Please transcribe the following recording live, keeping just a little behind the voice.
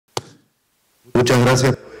Muchas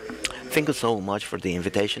gracias. Thank you so much for the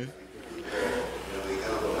invitation.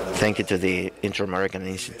 Thank you to the Inter-American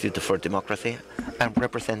Institute for Democracy. I'm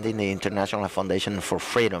representing the International Foundation for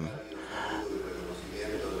Freedom.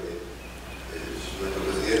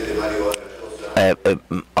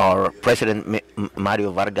 Our President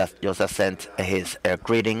Mario Vargas Llosa sent his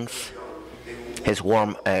greetings, his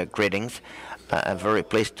warm greetings. I'm very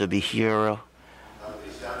pleased to be here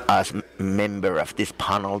as member of this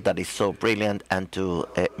panel that is so brilliant and to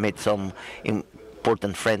meet some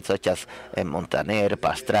important friends such as Montaner,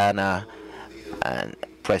 Pastrana, and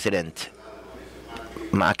President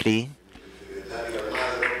Macri,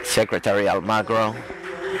 Secretary Almagro,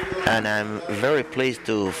 and I'm very pleased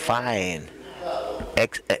to find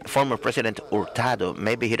former President Hurtado.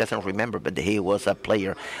 Maybe he doesn't remember, but he was a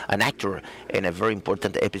player, an actor in a very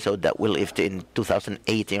important episode that we lived in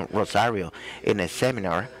 2008 in Rosario in a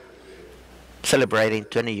seminar celebrating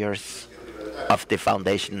 20 years of the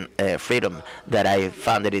foundation Freedom that I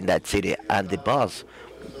founded in that city. And the boss,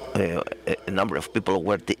 a number of people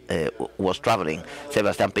was traveling.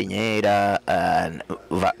 Sebastián Piñera and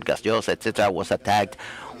Vargas Llosa, etc., was attacked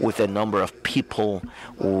with a number of people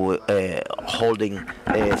holding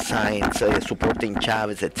signs supporting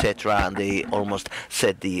Chavez, etc., and they almost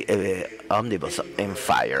set the omnibus in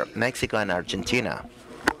fire. Mexico and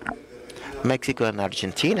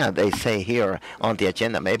Argentina, they say here on the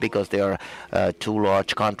agenda, maybe because they are two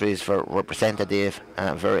large countries, very representative,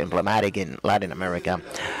 very emblematic in Latin America.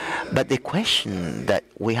 But the question that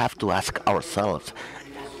we have to ask ourselves,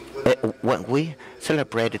 when we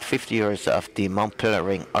celebrated 50 years of the Mount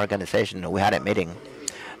Pelerin organization, we had a meeting.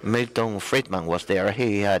 Milton Friedman was there.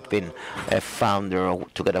 He had been a founder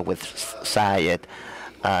together with Sayed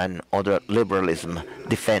and other liberalism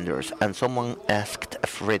defenders. And someone asked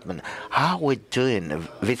Friedman, how are we doing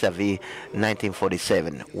vis-a-vis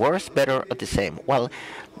 1947? Worse, better, or the same? Well,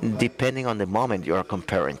 depending on the moment you are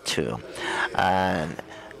comparing to. And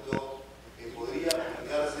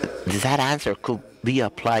that answer could be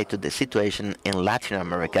applied to the situation in Latin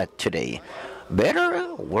America today.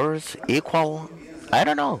 Better, worse, equal? I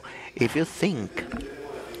don't know. If you think,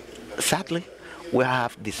 sadly, we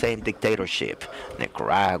have the same dictatorship.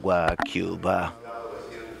 Nicaragua, Cuba,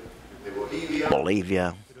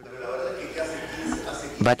 Bolivia.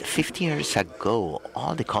 But 50 years ago,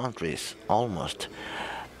 all the countries almost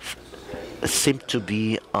seemed to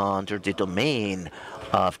be under the domain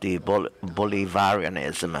of the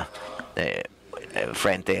Bolivarianism.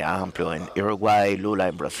 Frente Amplio in Uruguay, Lula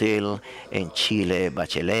in Brazil, in Chile,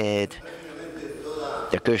 Bachelet,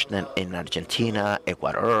 the Kirchner in Argentina,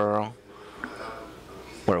 Ecuador,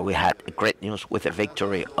 where we had great news with the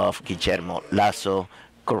victory of Guillermo Lasso.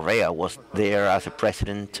 Correa was there as a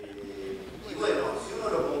president.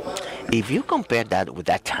 If you compare that with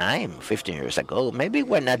that time, 15 years ago, maybe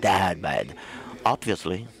we're not that bad.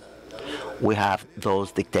 Obviously, we have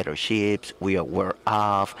those dictatorships we are aware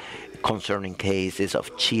of concerning cases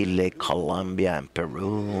of Chile, Colombia, and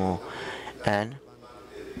Peru. And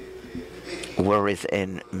whereas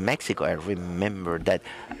in Mexico, I remember that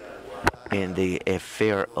in the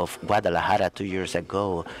affair of Guadalajara 2 years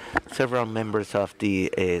ago, several members of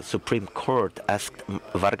the Supreme Court asked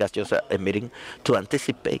Vargas Llosa a meeting to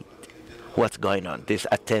anticipate what's going on. This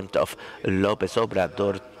attempt of López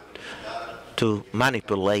Obrador to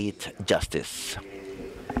manipulate justice.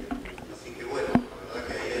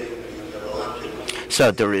 So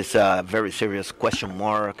there is a very serious question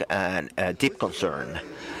mark and a deep concern.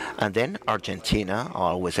 And then Argentina,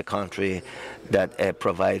 always a country that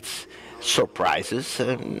provides surprises,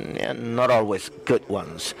 and not always good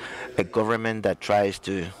ones. A government that tries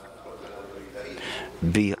to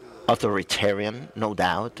be authoritarian, no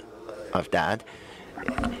doubt of that.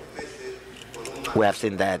 We have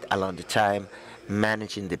seen that along the time,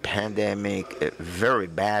 managing the pandemic very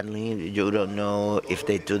badly. You don't know if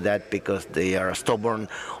they do that because they are stubborn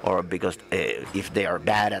or because if they are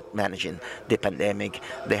bad at managing the pandemic.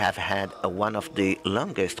 They have had one of the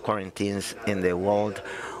longest quarantines in the world,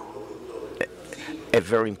 a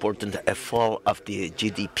very important fall of the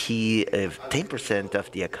GDP, 10%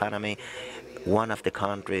 of the economy. One of the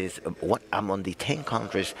countries, among the 10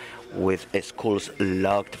 countries with schools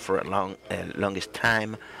locked for a longest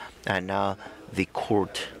time, and now the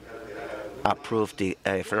court approved the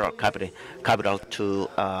federal capital to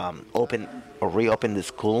open or reopen the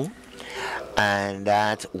school, and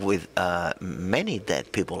that with many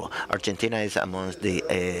dead people. Argentina is amongst the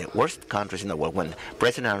worst countries in the world. When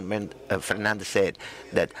President Fernandez said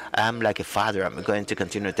that I'm like a father, I'm going to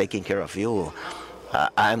continue taking care of you,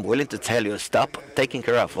 I'm willing to tell you, stop taking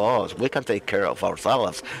care of us. We can take care of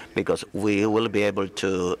ourselves because we will be able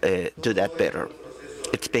to do that better.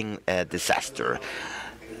 It's been a disaster.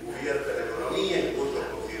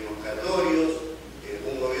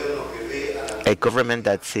 A government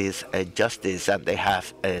that sees justice, and they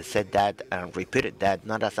have said that and repeated that,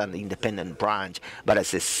 not as an independent branch, but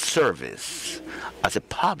as a service, as a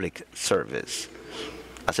public service,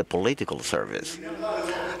 as a political service.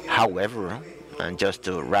 However, and just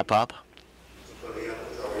to wrap up,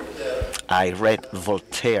 I read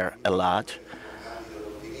Voltaire a lot.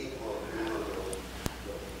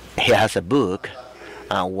 He has a book,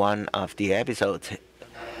 and one of the episodes,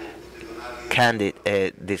 Candid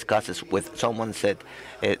discusses with someone said,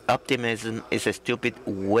 optimism is a stupid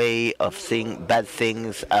way of seeing bad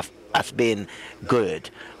things as being good.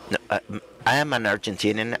 No, I am an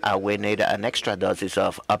Argentinian. We need an extra dose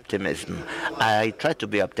of optimism. I try to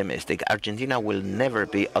be optimistic. Argentina will never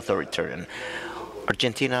be authoritarian.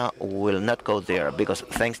 Argentina will not go there because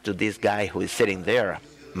thanks to this guy who is sitting there,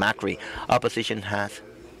 Macri, opposition has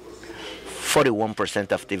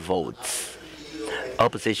 41% of the votes.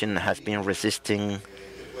 Opposition has been resisting.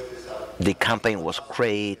 The campaign was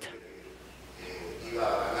great.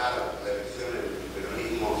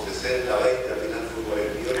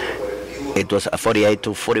 It was 48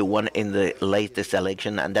 to 41 in the latest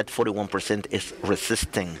election, and that 41% is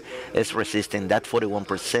resisting. Is resisting that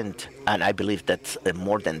 41%, and I believe that's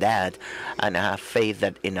more than that. And I have faith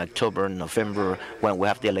that in October, November, when we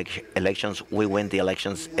have the elections, we win the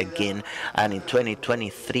elections again. And in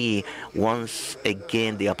 2023, once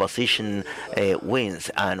again, the opposition wins,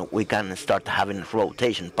 and we can start having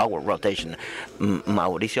rotation, power rotation.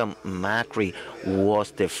 Mauricio Macri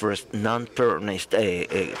was the first non-Peronist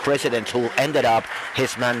president who ended up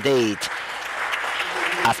his mandate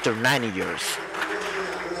after 90 years.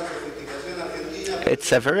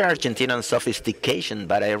 It's a very Argentinian sophistication,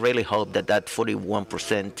 but I really hope that that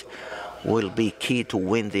 41% will be key to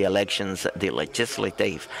win the elections, the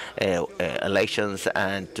legislative elections,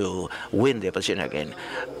 and to win the opposition again.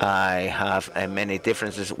 I have many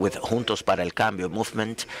differences with Juntos para el Cambio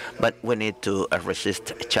movement, but we need to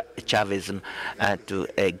resist Chavism and to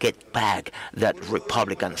get back that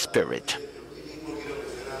Republican spirit.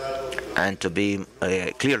 And to be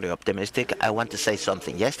clearly optimistic, I want to say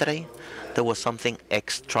something. Yesterday, there was something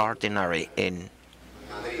extraordinary in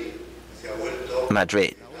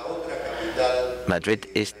Madrid. Madrid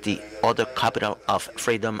is the other capital of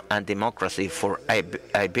freedom and democracy for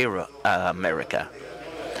Ibero-America.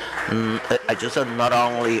 I just not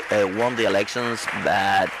only won the elections,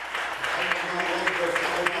 but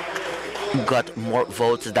got more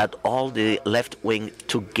votes than all the left wing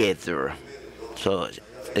together. So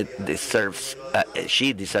it deserves,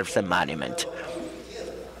 she deserves a monument.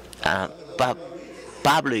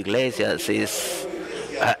 Pablo Iglesias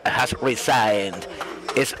has resigned.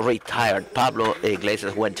 Is retired. Pablo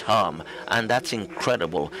Iglesias went home, and that's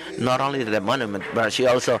incredible. Not only the monument, but she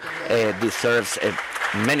also deserves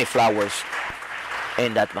many flowers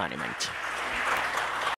in that monument.